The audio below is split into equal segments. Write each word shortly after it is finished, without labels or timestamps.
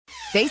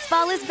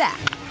Baseball is back,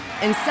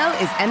 and so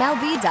is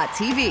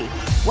MLB.tv.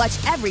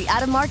 Watch every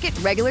out-of-market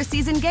regular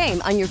season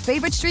game on your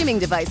favorite streaming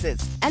devices,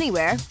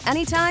 anywhere,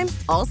 anytime,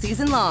 all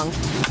season long.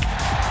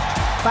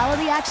 Follow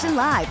the action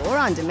live or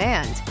on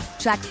demand.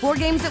 Track 4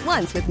 games at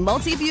once with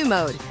multi-view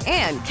mode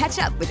and catch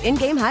up with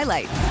in-game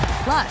highlights.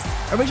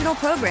 Plus, original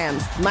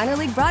programs, minor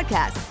league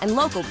broadcasts, and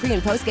local pre-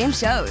 and post-game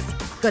shows.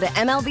 Go to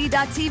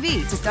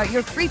MLB.tv to start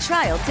your free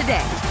trial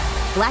today.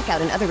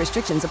 Blackout and other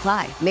restrictions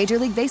apply. Major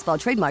League Baseball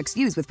trademarks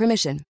used with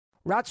permission.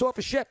 Rats off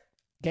a ship.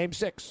 Game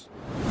 6.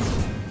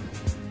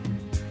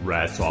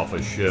 Rats off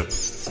a ship.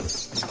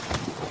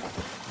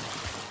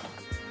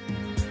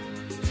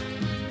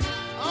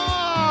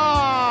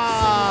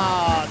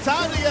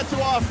 Time to get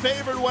to our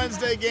favorite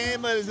Wednesday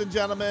game, ladies and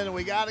gentlemen, and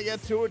we got to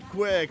get to it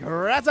quick.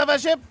 Rats off a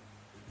ship.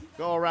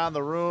 Go around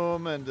the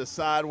room and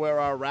decide where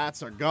our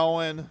rats are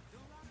going.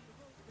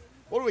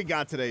 What do we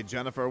got today,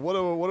 Jennifer? What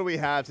do we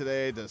have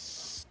today to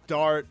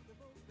start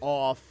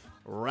off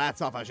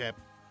Rats off a ship?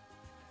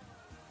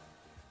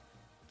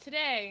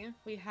 Today,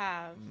 we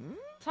have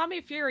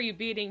Tommy Fury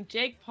beating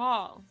Jake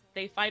Paul.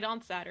 They fight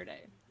on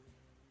Saturday.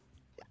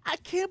 I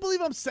can't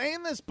believe I'm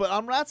saying this, but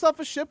I'm rats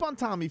off a ship on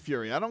Tommy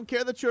Fury. I don't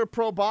care that you're a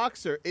pro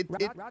boxer.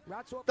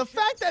 The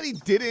fact that he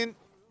didn't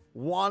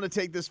want to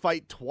take this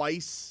fight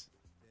twice,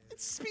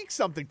 it speaks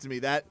something to me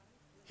that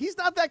he's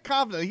not that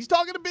confident. He's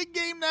talking a big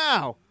game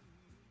now,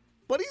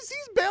 but he's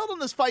bailed on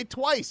this fight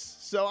twice.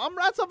 So I'm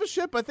rats off a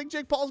ship. I think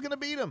Jake Paul's going to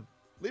beat him.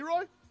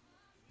 Leroy?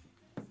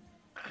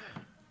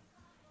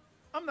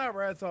 I'm not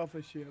rats off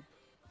a ship.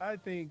 I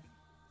think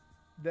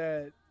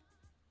that,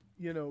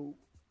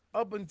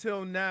 up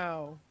until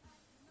now,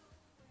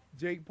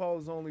 Jake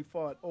Paul's only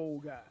fought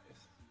old guys.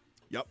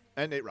 Yep,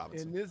 and Nate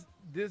Robinson. And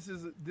this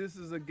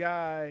is a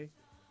guy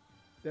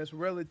that's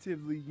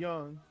relatively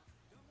young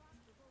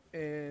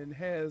and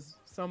has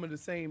some of the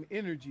same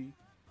energy,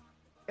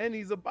 and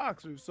he's a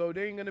boxer, so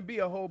there ain't gonna be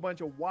a whole bunch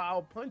of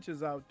wild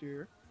punches out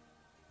there,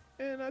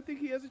 and I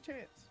think he has a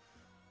chance.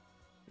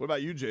 What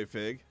about you, J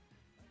Fig?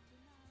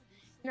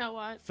 You know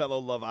what? Fellow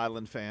Love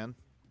Island fan.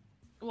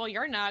 Well,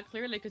 you're not,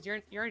 clearly, because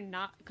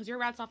you're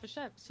rats off a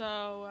ship.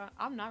 So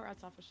I'm not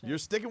rats off a ship. You're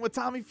sticking with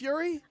Tommy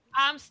Fury?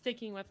 I'm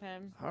sticking with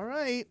him. All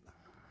right.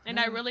 And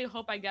I really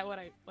hope I get what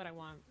I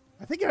want.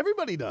 I think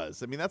everybody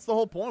does. I mean, that's the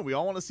whole point. We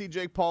all want to see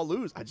Jake Paul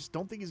lose. I just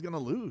don't think he's going to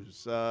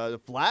lose.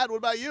 Vlad, what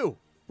about you?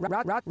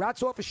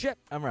 Rats off a ship.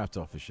 I'm rats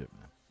off a ship,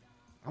 man.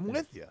 I'm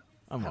with you.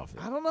 I'm off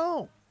it. I don't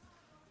know.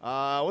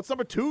 What's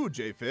number 2,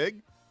 J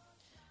Fig?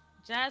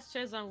 Jazz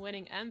Chisholm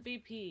winning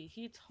MVP.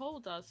 He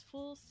told us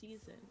full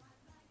season.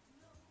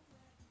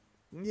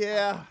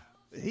 Yeah,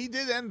 he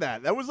did end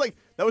that. That was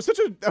such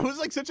a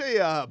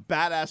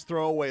badass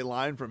throwaway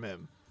line from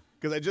him.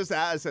 Because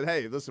I said,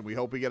 hey, listen, we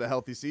hope we get a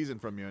healthy season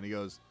from you. And he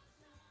goes,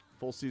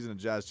 full season of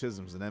Jazz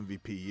Chisholm's an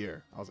MVP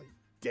year. I was like,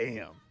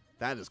 damn,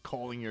 that is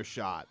calling your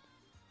shot.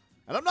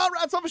 And I'm not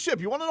rats off a ship.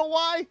 You want to know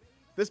why?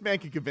 This man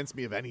can convince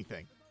me of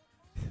anything.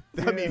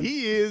 Yeah. I mean,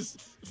 he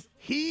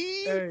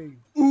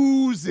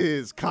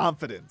oozes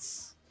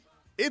confidence.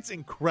 It's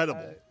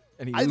incredible.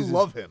 And I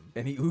love him.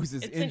 And he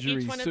oozes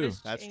injuries too.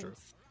 That's true.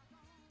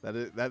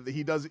 That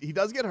he does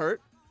get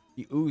hurt.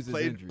 He oozes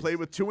injuries. Played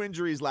with 2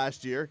 injuries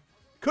last year.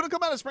 Could have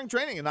come out of spring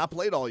training and not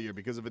played all year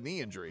because of a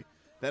knee injury.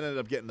 Then ended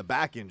up getting the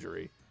back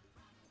injury.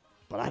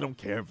 But I don't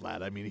care,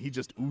 Vlad. I mean, he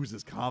just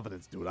oozes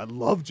confidence, dude. I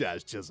love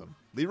Jazz Chisholm.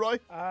 Leroy?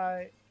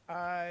 I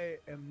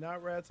am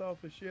not rats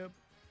off a ship.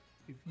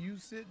 If you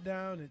sit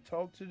down and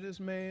talk to this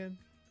man,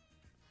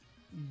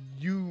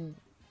 you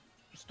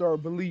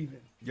start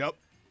believing. Yep.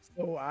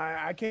 So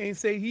I can't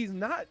say he's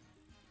not.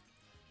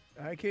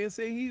 I can't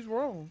say he's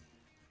wrong.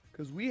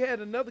 Because we had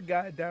another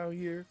guy down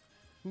here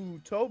who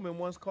Tobin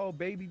once called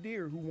Baby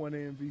Deer who won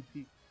an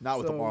MVP. Not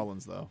with the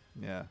Marlins, though.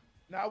 Yeah.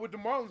 Not with the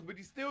Marlins, but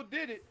he still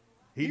did it.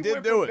 He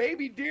did do it.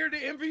 Baby Deer to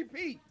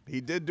MVP.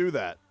 He did do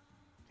that.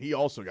 He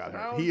also got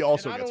hurt. He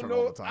also gets hurt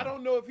all the time. I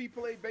don't know if he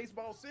played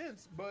baseball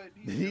since, but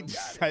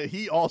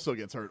he also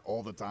gets hurt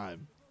all the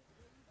time.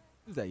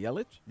 Who's that,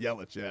 Yelich?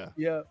 Yelich, yeah.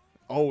 Yeah.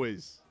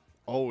 Always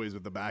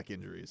with the back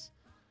injuries.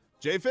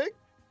 J-Fig?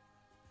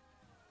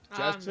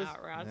 I'm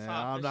not rats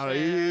off the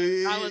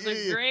ship. That was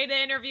a great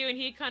interview, and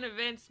he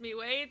convinced me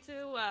way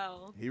too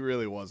well. He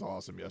really was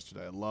awesome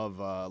yesterday. I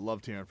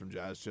loved hearing from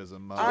Jazz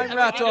Chisholm. I'm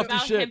rats off the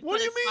ship. What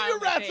do you mean you're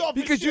rats off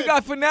the ship? Because you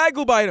got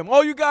finagled by him.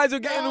 All you guys are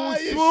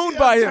getting swooned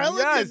by him.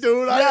 Yes,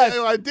 dude. Yes.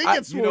 I did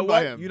get swooned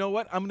by him. You know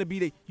what? I'm going to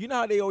be you know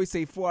how they always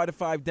say 4 out of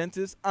 5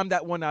 dentists? I'm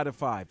that 1 out of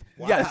 5.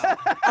 Wow. Yes.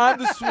 I'm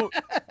the swoon.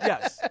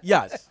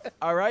 Yes.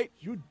 All right?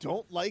 You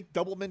don't like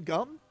Doublemint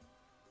gum?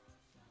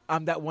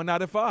 I'm that 1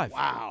 out of 5.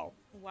 Wow.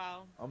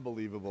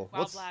 Unbelievable.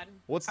 Wow, Vlad.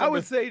 What's I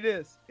would say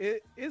this.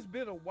 It's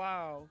been a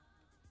while.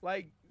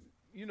 Like,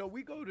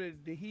 we go to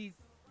the Heat,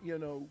 we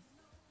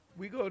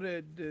go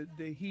to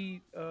the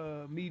Heat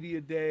Media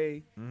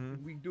Day.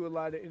 Mm-hmm. We do a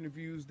lot of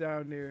interviews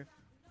down there.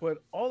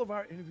 But all of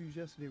our interviews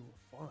yesterday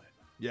were fun.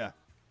 Yeah.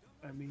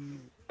 I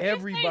mean,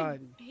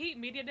 everybody. Heat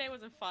Media Day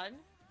wasn't fun?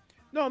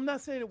 No, I'm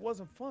not saying it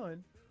wasn't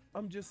fun.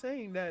 I'm just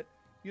saying that,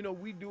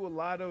 we do a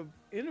lot of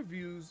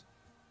interviews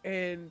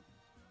and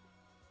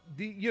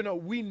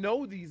we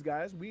know these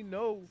guys. We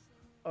know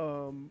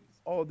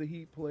all the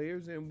Heat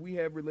players, and we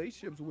have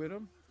relationships with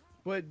them.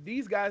 But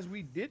these guys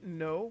we didn't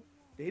know.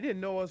 They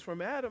didn't know us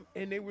from Adam,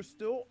 and they were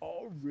still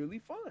all really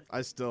fun.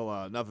 I still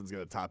nothing's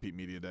gonna top Heat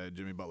Media Day.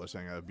 Jimmy Butler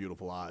saying I have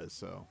beautiful eyes.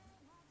 So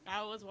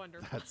that was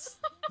wonderful. That's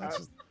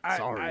just,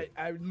 sorry.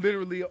 I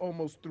literally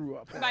almost threw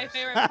up. My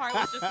favorite part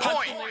was just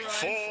watching Leroy.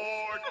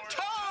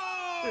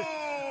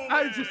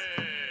 I just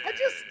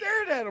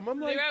stared at him. I'm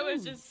like, Leroy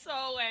was just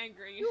so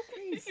angry. You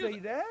can't say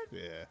that.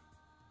 Yeah.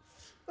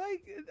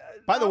 Like,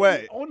 by the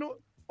way,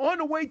 on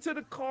the way to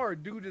the car,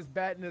 dude is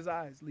batting his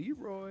eyes.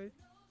 Leroy.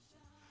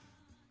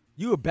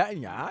 You were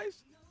batting your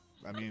eyes?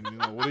 I mean,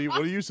 what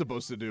are you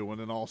supposed to do when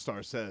an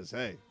all-star says,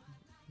 "Hey,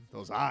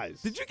 those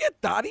eyes"? Did you get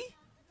thotty?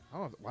 I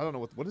don't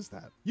know what is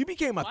that. You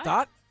became a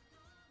thought.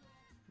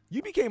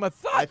 You became a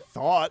thought. I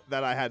thought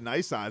that I had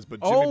nice eyes,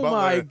 but Jimmy Oh Butler,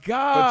 my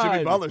God! But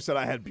Jimmy Butler said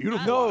I had beautiful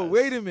eyes. No,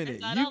 wait a minute.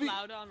 Is that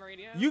allowed on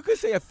radio? You could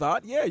say a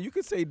thought. Yeah, you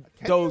could say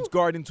those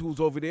garden tools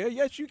over there.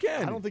 Yes, you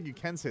can. I don't think you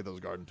can say those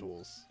garden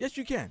tools. Yes,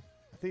 you can.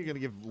 I think you're gonna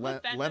give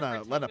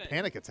Len a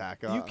panic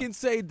attack. You can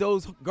say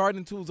those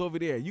garden tools over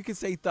there. You can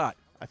say thought.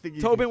 I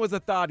think Tobin was a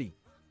thotty.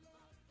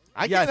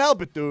 I can't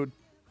help it, dude.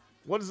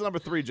 What is number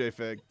 3,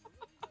 J-Fig?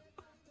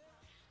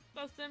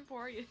 So simple.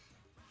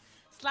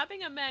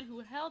 Slapping a man who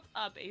held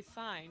up a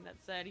sign that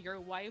said, "Your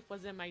wife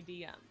was in my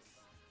DMs."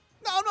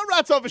 No, I'm not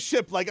rats off a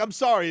ship. Like, I'm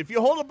sorry. If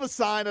you hold up a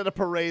sign at a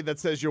parade that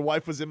says your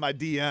wife was in my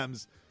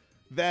DMs,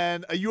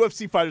 then a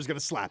UFC fighter's going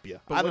to slap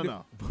you. I don't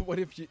know. But what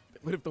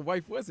if the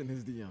wife was in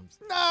his DMs?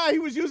 Nah, he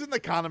was using the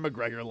Conor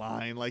McGregor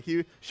line. Like,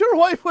 your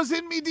wife was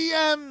in me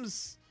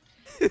DMs.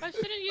 But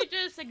shouldn't you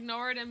just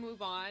ignore it and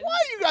move on? Why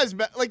are you guys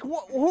like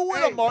who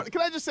at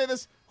can I just say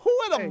this? Who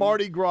at a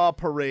Mardi Gras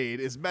parade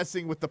is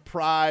messing with the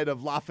pride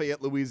of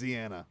Lafayette,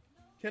 Louisiana?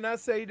 Can I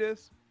say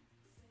this?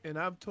 And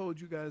I've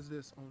told you guys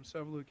this on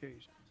several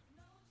occasions.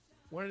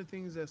 One of the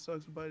things that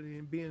sucks about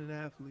being an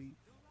athlete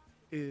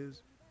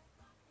is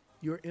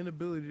your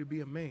inability to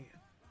be a man,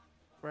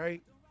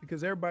 right?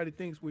 Because everybody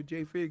thinks what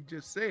J Fig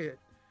just said,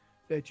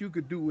 that you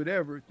could do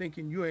whatever,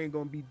 thinking you ain't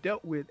gonna be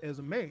dealt with as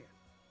a man.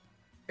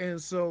 And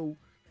so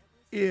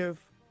if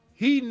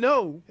he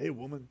know, hey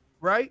woman,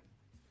 right,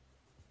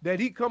 that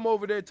he come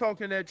over there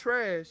talking that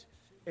trash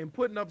and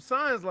putting up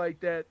signs like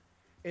that,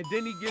 and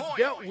then he gets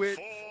dealt with,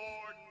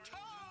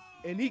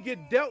 and he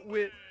get dealt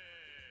with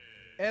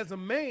as a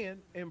man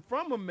and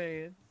from a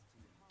man,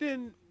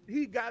 then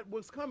he got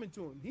what's coming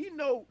to him. He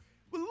know,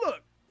 but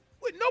look,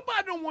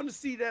 nobody don't want to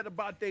see that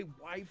about their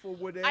wife or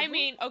whatever. I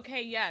mean,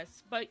 okay,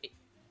 yes, but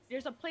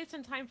there's a place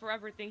and time for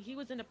everything. He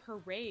was in a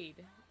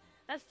parade.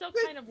 That's still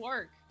kind of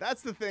work.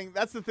 That's the thing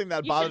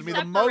that bothered me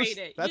the most.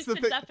 That's the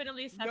thing.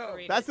 Definitely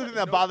separate. That's the thing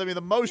that bothered me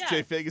the most,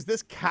 J-Fig, is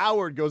this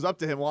coward goes up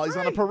to him while he's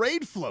on a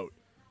parade float.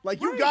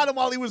 Like, you got him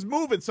while he was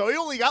moving, so he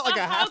only got like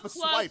a half a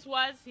swipe. How close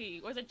was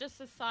he? Was it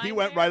just a sign? He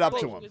went right up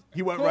to him.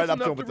 He went right up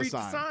to him with the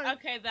sign.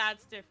 Okay,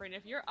 that's different.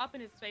 If you're up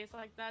in his face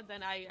like that,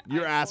 then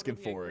you're asking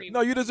totally for agree. it. No,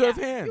 you deserve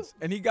hands,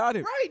 and he got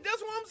it. Right,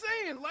 that's what I'm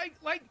saying.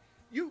 Like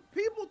you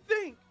people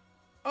think,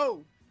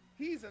 oh,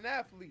 he's an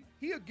athlete.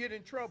 He'll get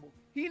in trouble.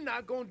 He's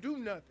not gonna do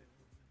nothing.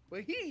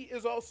 But he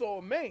is also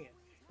a man.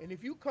 And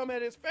if you come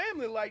at his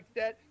family like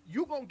that,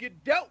 you're going to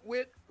get dealt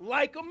with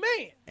like a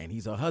man. And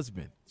he's a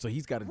husband. So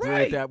he's got to deal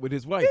with that with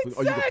his wife.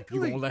 Exactly. You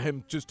going to let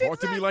him just talk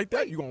to me like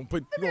that? You going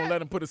to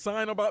let him put a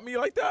sign about me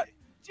like that?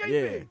 JP,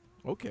 yeah.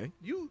 Okay.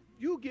 You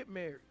get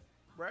married,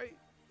 right?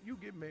 You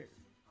get married.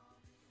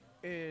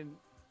 And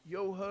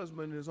your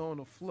husband is on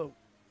a float.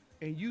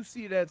 And you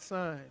see that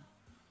sign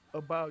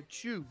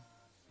about you.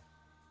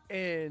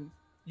 And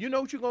you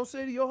know what you're going to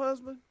say to your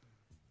husband?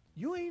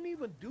 You ain't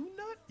even do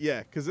nothing?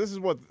 Yeah, because this is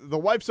what the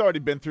wife's already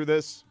been through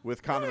this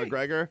with Conor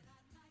McGregor.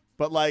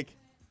 But, like,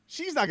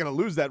 she's not going to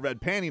lose that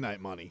red panty night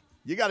money.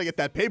 You got to get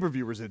that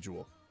pay-per-view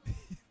residual.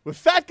 With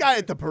Fat Guy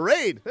at the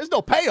parade, there's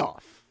no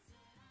payoff.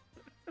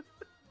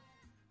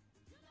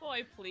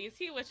 Boy, please.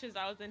 He wishes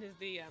I was in his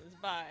DMs.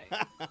 Bye.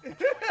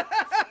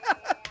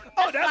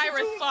 That's my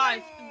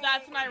response.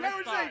 That's my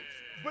response.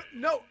 But,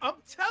 no, I'm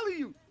telling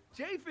you,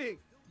 J-Fig,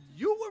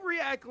 you would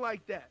react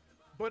like that.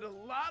 But a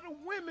lot of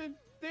women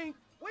think,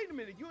 wait a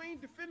minute, you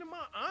ain't defending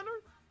my honor?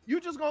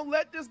 You just gonna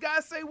let this guy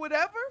say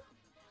whatever?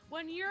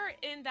 When you're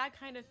in that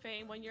kind of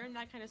fame, when you're in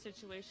that kind of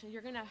situation,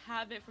 you're gonna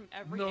have it from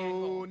every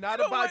angle. No, not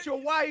about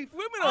your wife.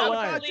 Women are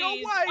lying. Not about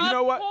your wife. You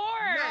know what?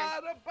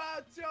 Not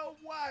about your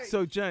wife.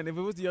 So, Jen, if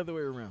it was the other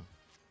way around,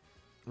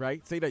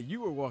 right? Say that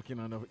you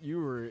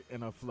were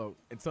in a float,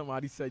 and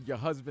somebody said your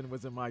husband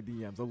was in my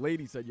DMs. A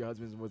lady said your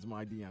husband was in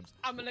my DMs.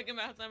 I'm gonna look at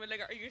my husband and be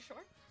like, "Are you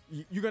sure?"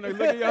 You're gonna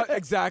look at your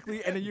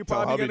exactly, and then you're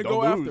probably gonna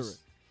go after it.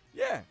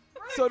 Yeah.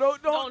 So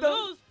don't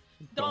lose.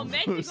 Don't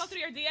make me go through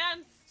your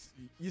DMs.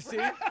 You see?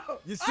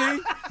 You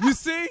see? You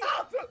see?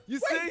 You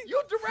see? Wait,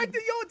 you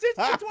directed your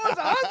attention towards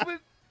a husband?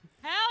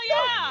 Hell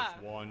yeah!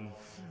 -1.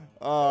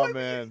 Oh,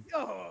 man. Oh,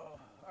 all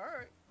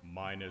right.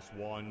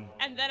 -1.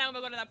 And then I'm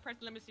gonna go to that person.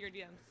 Let me see your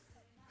DMs.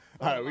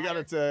 All right,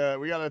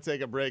 we gotta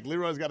take a break.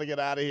 Leroy's got to get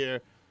out of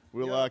here.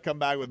 We'll come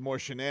back with more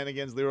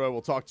shenanigans. Leroy,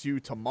 we'll talk to you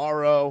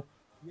tomorrow.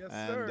 Yes,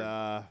 and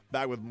sir.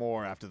 back with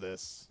more after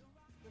this.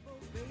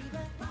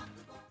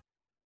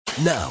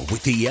 Now,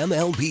 with the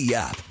MLB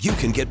app, you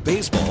can get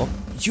baseball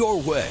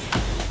your way.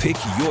 Pick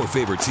your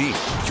favorite team,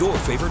 your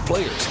favorite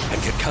players,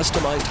 and get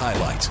customized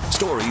highlights,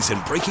 stories,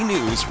 and breaking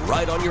news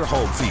right on your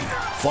home feed.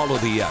 Follow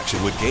the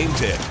action with Game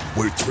 10,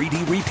 where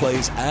 3D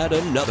replays add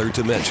another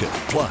dimension.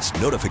 Plus,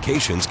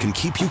 notifications can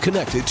keep you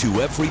connected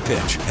to every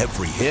pitch,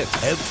 every hit,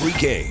 every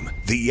game.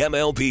 The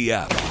MLB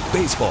app.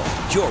 Baseball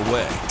your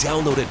way.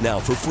 Download it now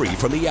for free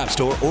from the App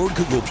Store or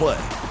Google Play.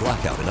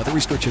 Blackout and other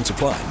restrictions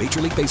apply. Major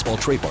League Baseball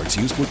trademarks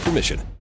used with permission.